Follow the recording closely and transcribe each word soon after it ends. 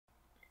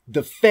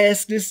the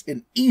fastest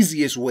and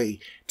easiest way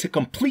to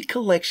complete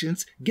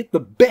collections, get the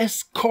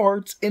best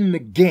cards in the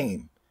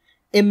game.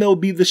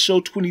 MLB The Show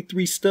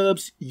 23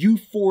 Stubs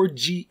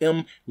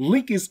U4GM.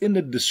 Link is in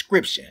the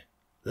description.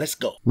 Let's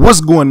go.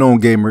 What's going on,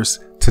 gamers?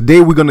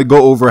 Today we're going to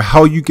go over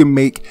how you can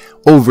make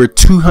over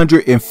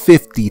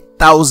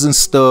 250,000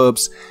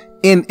 stubs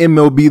in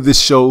MLB The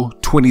Show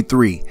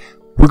 23.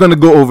 We're going to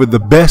go over the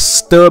best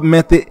stub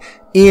method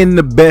and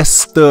the best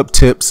stub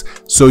tips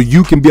so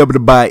you can be able to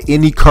buy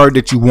any card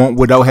that you want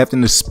without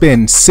having to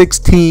spend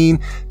 16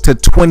 to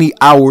 20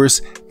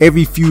 hours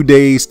every few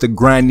days to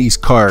grind these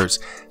cards.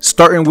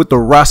 Starting with the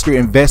roster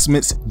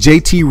investments,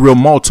 JT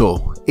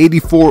Realmuto,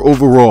 84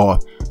 overall.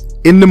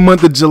 In the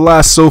month of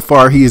July so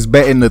far, he is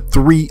batting a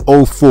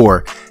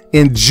 304.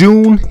 In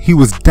June, he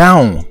was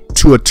down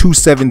to a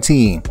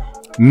 217.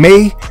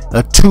 May,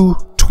 a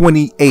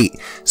 228.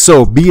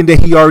 So being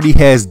that he already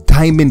has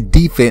diamond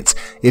defense,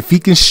 if he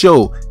can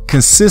show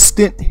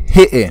consistent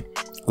hitting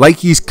like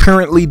he's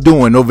currently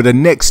doing over the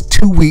next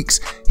 2 weeks,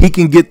 he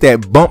can get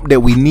that bump that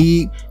we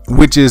need,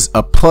 which is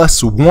a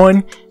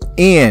 +1.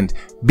 And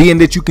being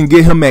that you can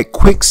get him at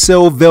quick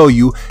sell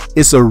value,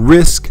 it's a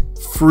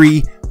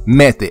risk-free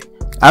method.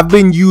 I've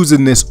been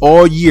using this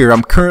all year.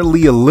 I'm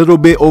currently a little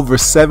bit over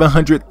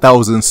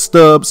 700,000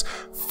 stubs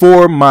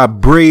for my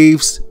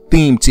Braves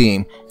theme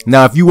team.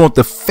 Now, if you want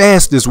the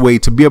fastest way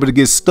to be able to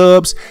get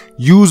stubs,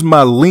 use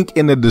my link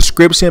in the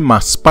description, my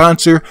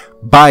sponsor.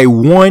 Buy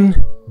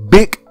one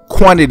big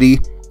quantity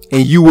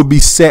and you will be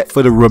set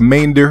for the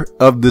remainder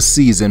of the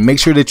season. Make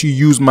sure that you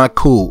use my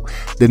code.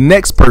 The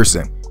next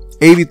person,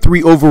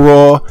 83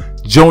 overall,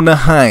 Jonah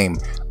Heim,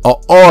 an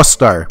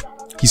all-star.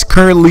 He's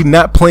currently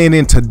not playing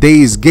in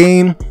today's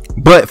game,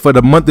 but for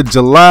the month of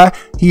July,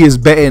 he is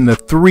batting a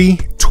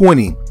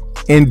 320.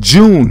 In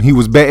June, he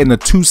was batting a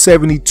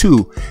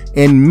 272.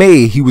 In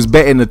May, he was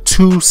batting a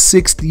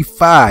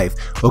 265.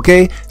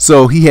 Okay,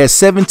 so he had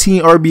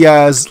 17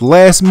 RBIs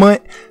last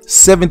month,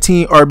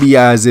 17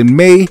 RBIs in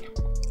May,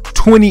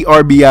 20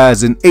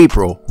 RBIs in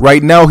April.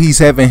 Right now, he's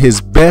having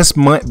his best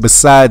month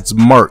besides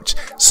March.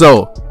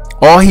 So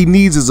all he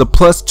needs is a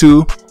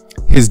 +2.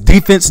 His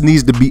defense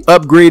needs to be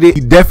upgraded.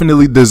 He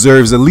definitely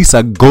deserves at least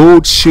a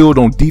gold shield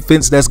on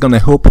defense. That's going to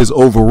help his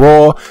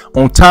overall.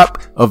 On top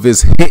of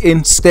his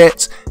hitting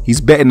stats, he's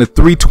batting a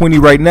 320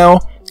 right now.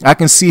 I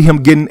can see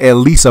him getting at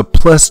least a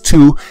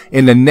 +2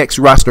 in the next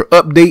roster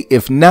update.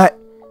 If not,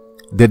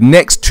 the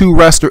next 2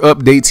 roster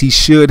updates, he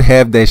should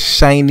have that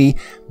shiny,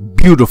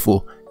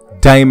 beautiful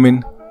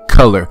diamond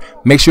color.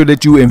 Make sure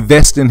that you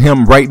invest in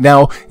him right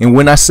now. And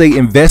when I say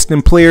invest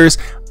in players,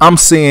 I'm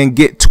saying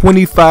get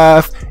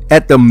 25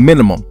 at the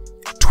minimum.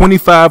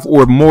 25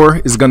 or more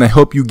is going to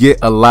help you get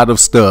a lot of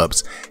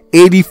stubs.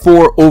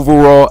 84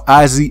 overall,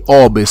 Ozzie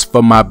Albies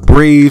for my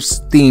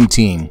Braves theme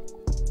team.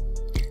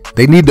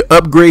 They need to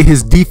upgrade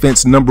his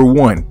defense, number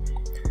 1.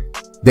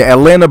 The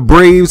Atlanta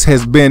Braves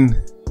has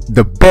been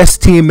the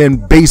best team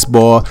in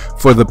baseball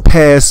for the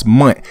past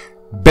month.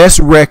 Best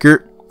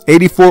record,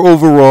 84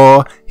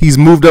 overall. He's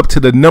moved up to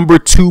the number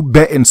 2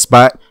 betting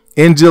spot.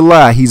 In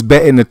July, he's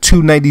betting a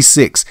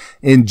 296.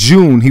 In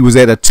June, he was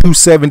at a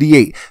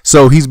 278.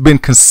 So he's been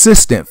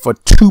consistent for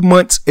 2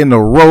 months in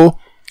a row.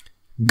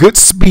 Good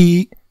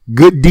speed,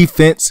 good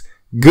defense,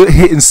 good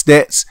hitting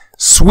stats,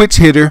 switch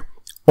hitter,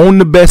 on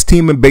the best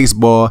team in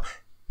baseball.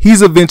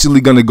 He's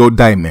eventually going to go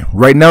diamond.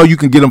 Right now, you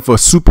can get him for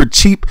super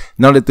cheap.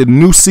 Now that the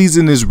new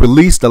season is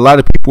released, a lot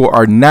of people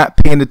are not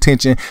paying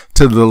attention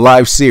to the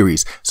live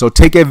series. So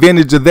take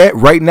advantage of that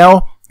right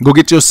now. Go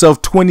get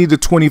yourself 20 to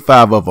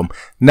 25 of them.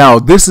 Now,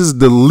 this is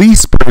the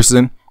least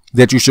person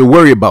that you should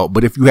worry about.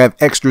 But if you have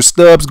extra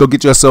stubs, go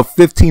get yourself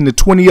 15 to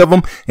 20 of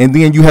them. And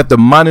then you have to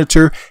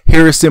monitor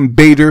Harrison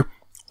Bader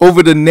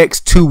over the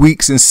next 2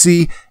 weeks and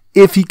see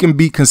if he can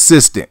be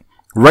consistent.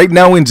 Right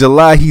now in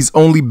July, he's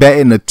only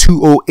batting a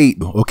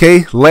 208.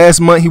 Okay,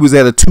 last month he was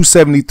at a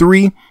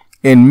 273.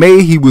 In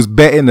May, he was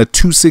batting a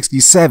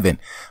 267.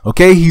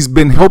 Okay, he's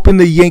been helping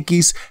the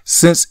Yankees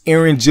since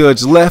Aaron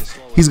Judge left.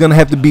 He's going to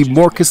have to be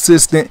more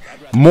consistent,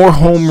 more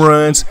home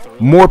runs,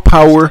 more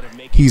power.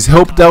 He's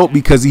helped out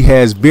because he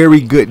has very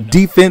good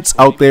defense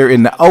out there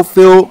in the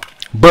outfield.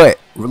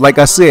 But like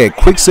I said,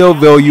 quick sell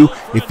value.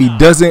 If he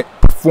doesn't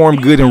perform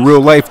good in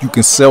real life, you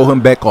can sell him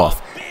back off.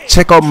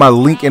 Check out my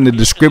link in the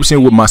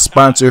description with my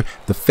sponsor.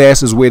 The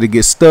fastest way to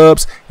get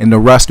stubs and the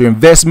roster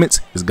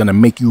investments is going to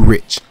make you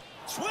rich.